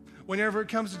whenever it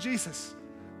comes to Jesus.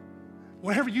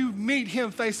 Whenever you meet him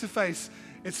face to face,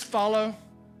 it's follow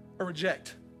or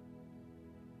reject.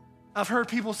 I've heard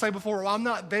people say before, well, I'm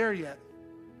not there yet.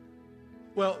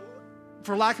 Well,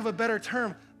 for lack of a better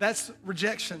term, that's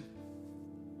rejection.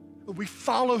 We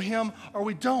follow him or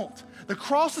we don't. The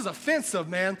cross is offensive,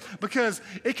 man, because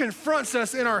it confronts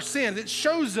us in our sin. It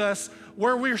shows us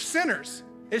where we're sinners.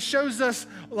 It shows us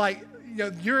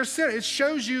you're a sinner. It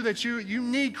shows you that you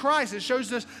need Christ. It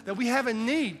shows us that we have a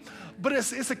need. But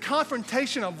it's a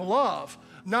confrontation of love,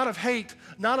 not of hate,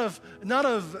 not of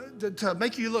to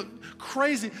make you look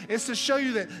crazy. It's to show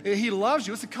you that he loves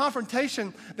you. It's a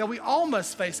confrontation that we all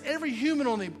must face, every human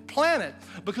on the planet,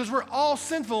 because we're all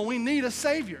sinful and we need a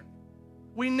Savior.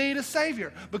 We need a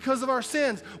Savior because of our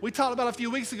sins. We talked about a few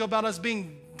weeks ago about us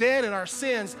being dead in our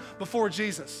sins before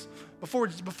Jesus.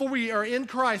 Before we are in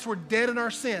Christ, we're dead in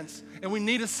our sins. And we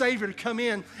need a Savior to come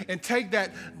in and take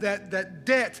that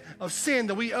debt of sin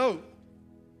that we owe.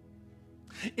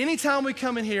 Anytime we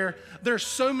come in here, there's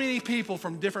so many people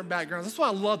from different backgrounds. That's why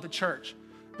I love the church.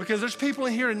 Because there's people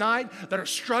in here tonight that are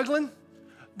struggling,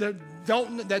 that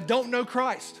don't know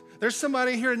Christ. There's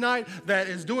somebody here tonight that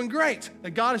is doing great,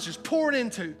 that God has just poured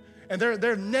into, and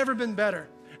they've never been better.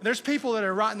 And there's people that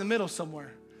are right in the middle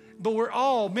somewhere. But we're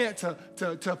all meant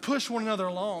to push one another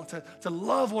along, to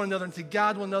love one another and to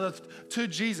guide one another to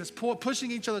Jesus, pushing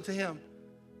each other to Him.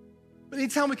 But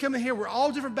anytime we come in here, we're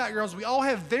all different backgrounds. We all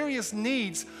have various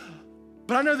needs.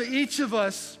 But I know that each of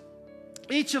us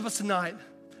tonight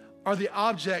are the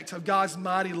object of God's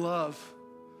mighty love.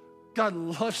 God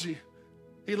loves you.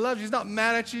 He loves you. He's not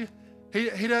mad at you.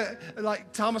 He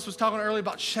like Thomas was talking earlier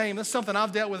about shame. That's something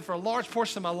I've dealt with for a large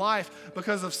portion of my life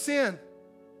because of sin.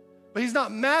 But He's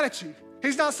not mad at you.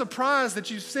 He's not surprised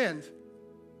that you sinned.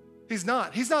 He's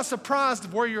not. He's not surprised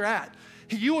of where you're at.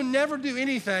 You will never do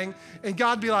anything and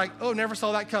God be like, oh, never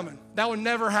saw that coming. That would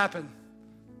never happen.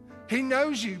 He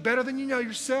knows you better than you know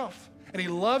yourself. And He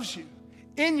loves you.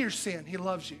 In your sin, He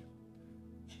loves you.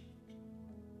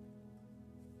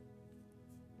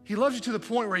 He loves you to the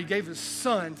point where He gave His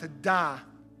Son to die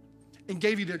and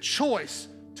gave you the choice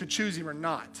to choose Him or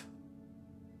not.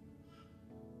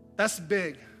 That's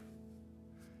big.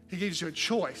 He gives you a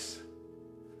choice.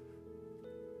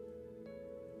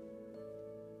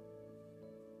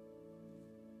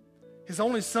 His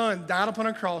only Son died upon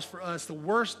a cross for us, the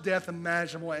worst death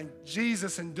imaginable, and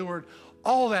Jesus endured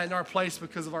all that in our place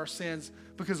because of our sins,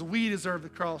 because we deserve the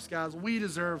cross, guys. We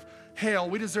deserve hell.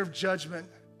 We deserve judgment.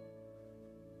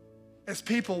 As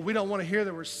people, we don't want to hear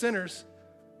that we're sinners,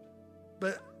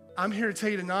 but I'm here to tell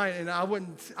you tonight, and I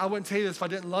wouldn't tell you this if I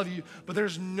didn't love you, but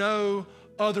there's no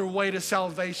other way to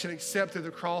salvation except through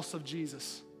the cross of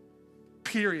Jesus,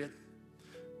 period.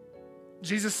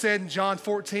 Jesus said in John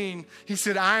 14, He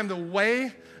said, I am the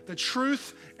way, the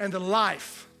truth, and the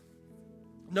life.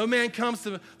 No man comes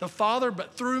to the Father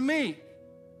but through me.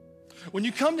 When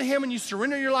you come to Him and you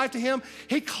surrender your life to Him,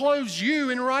 He clothes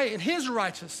you in His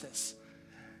righteousness.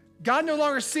 God no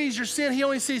longer sees your sin. He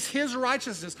only sees His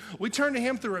righteousness. We turn to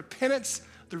Him through repentance,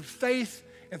 through faith,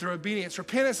 and through obedience.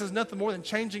 Repentance is nothing more than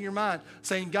changing your mind,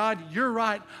 saying, God, you're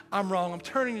right, I'm wrong. I'm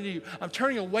turning to you. I'm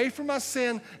turning away from my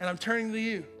sin, and I'm turning to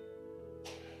you.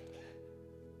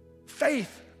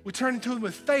 Faith, we turn to Him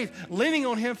with faith, leaning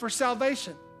on Him for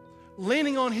salvation,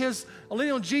 leaning on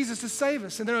Jesus to save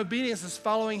us, and then obedience is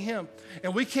following Him.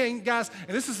 And we can't, guys,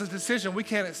 and this is a decision we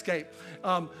can't escape.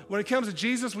 When it comes to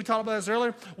Jesus, we talked about this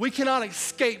earlier, we cannot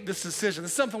escape this decision.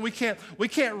 It's something we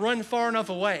can't run far enough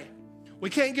away.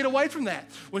 We can't get away from that.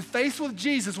 When faced with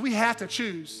Jesus, we have to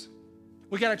choose.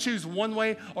 We got to choose one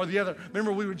way or the other.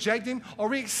 Remember, we reject Him or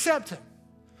we accept Him.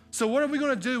 So what are we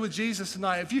going to do with Jesus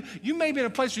tonight? If you may be in a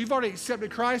place where you've already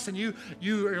accepted Christ and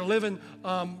you are living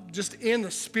just in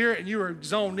the Spirit and you are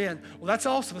zoned in, well, that's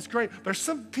awesome. That's great. But there's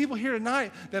some people here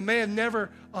tonight that may have never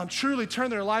truly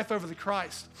turned their life over to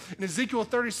Christ. In Ezekiel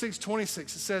 36:26, it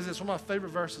says this, one of my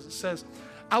favorite verses. It says,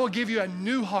 I will give you a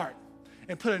new heart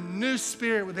and put a new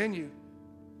spirit within you.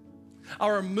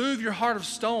 I'll remove your heart of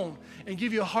stone and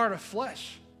give you a heart of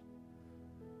flesh.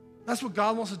 That's what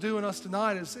God wants to do in us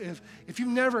tonight is if you've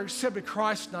never accepted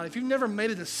Christ tonight, if you've never made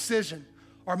a decision,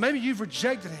 or maybe you've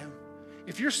rejected Him,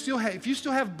 if you still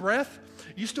have breath,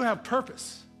 you still have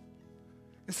purpose.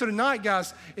 And so tonight,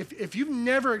 guys, if you've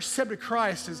never accepted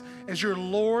Christ as your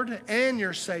Lord and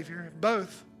your Savior,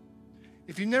 both,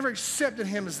 if you've never accepted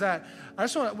Him as that, I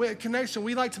just want to, at Connection,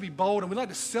 we like to be bold and we like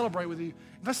to celebrate with you.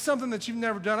 If that's something that you've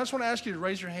never done, I just want to ask you to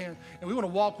raise your hand and we want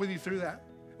to walk with you through that.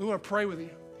 We want to pray with you.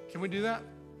 Can we do that?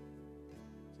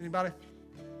 Anybody?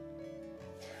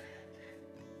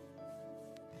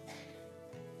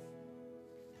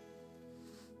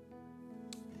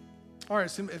 All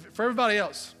right, so for everybody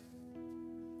else,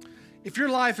 if your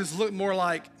life has looked more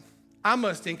like I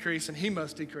must increase and he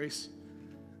must decrease,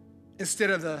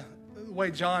 instead of the way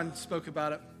John spoke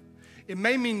about it, it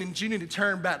may mean that you need to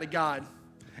turn back to God.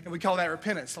 And we call that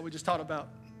repentance, like we just talked about.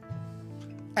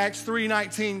 Acts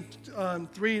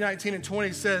 3:19 and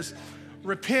 20 says,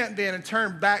 repent then and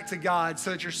turn back to God so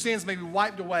that your sins may be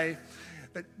wiped away,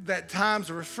 that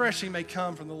times of refreshing may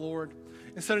come from the Lord.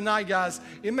 And so tonight, guys,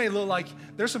 it may look like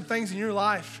there's some things in your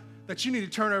life that you need to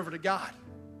turn over to God.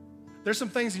 There's some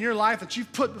things in your life that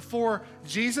you've put before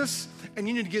Jesus, and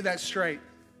you need to get that straight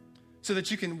so that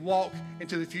you can walk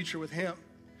into the future with Him.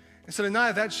 And so tonight,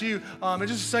 if that's you, in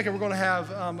just a second, we're going to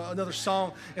have another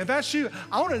song. If that's you,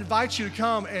 I want to invite you to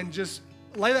come and just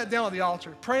lay that down at the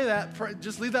altar. Pray that.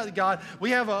 Just leave that to God.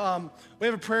 We have a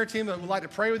prayer team that would like to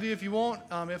pray with you if you want.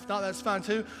 If not, that's fine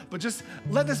too. But just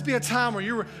let this be a time where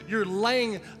you're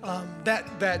laying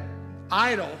that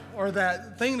idol or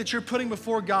that thing that you're putting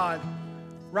before God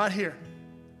right here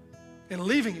and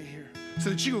leaving it here so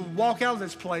that you can walk out of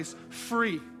this place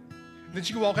free. That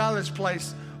you can walk out of this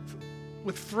place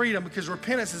with freedom, because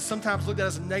repentance is sometimes looked at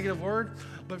as a negative word,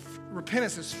 but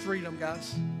repentance is freedom,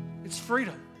 guys. It's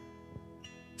freedom.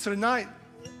 So tonight,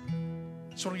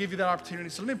 I just want to give you that opportunity.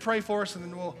 So let me pray for us, and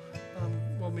then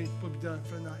we'll be done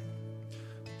for the night.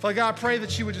 Father God, I pray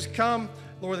that you would just come,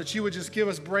 Lord, that you would just give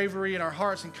us bravery in our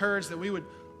hearts and courage, that we would,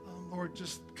 Lord,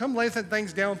 just come lay some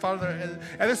things down, Father,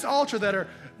 at this altar that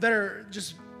are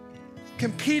just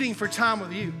competing for time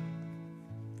with you.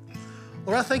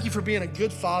 Lord, I thank you for being a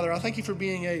good Father. I thank you for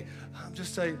being a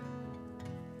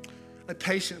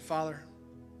patient Father.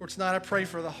 Lord, tonight I pray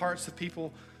for the hearts of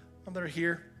people that are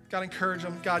here. God, encourage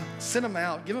them. God, send them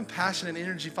out. Give them passion and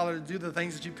energy, Father, to do the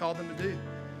things that you've called them to do.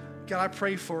 God, I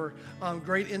pray for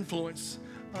great influence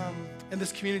in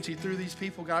this community through these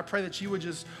people. God, I pray that you would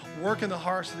just work in the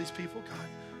hearts of these people, God.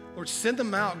 Lord, send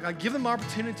them out. God, give them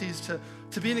opportunities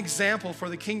to be an example for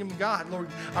the kingdom of God. Lord,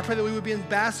 I pray that we would be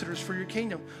ambassadors for your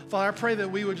kingdom. Father, I pray that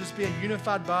we would just be a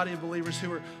unified body of believers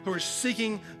who are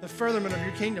seeking the furtherment of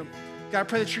your kingdom. God, I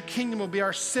pray that your kingdom will be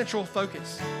our central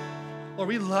focus. Lord,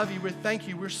 we love you. We thank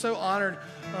you. We're so honored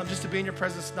just to be in your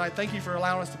presence tonight. Thank you for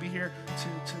allowing us to be here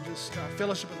to just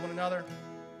fellowship with one another.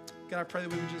 God, I pray that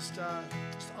we would just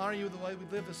honor you the way we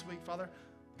live this week, Father.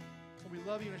 Lord, we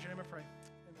love you, and in your name I pray.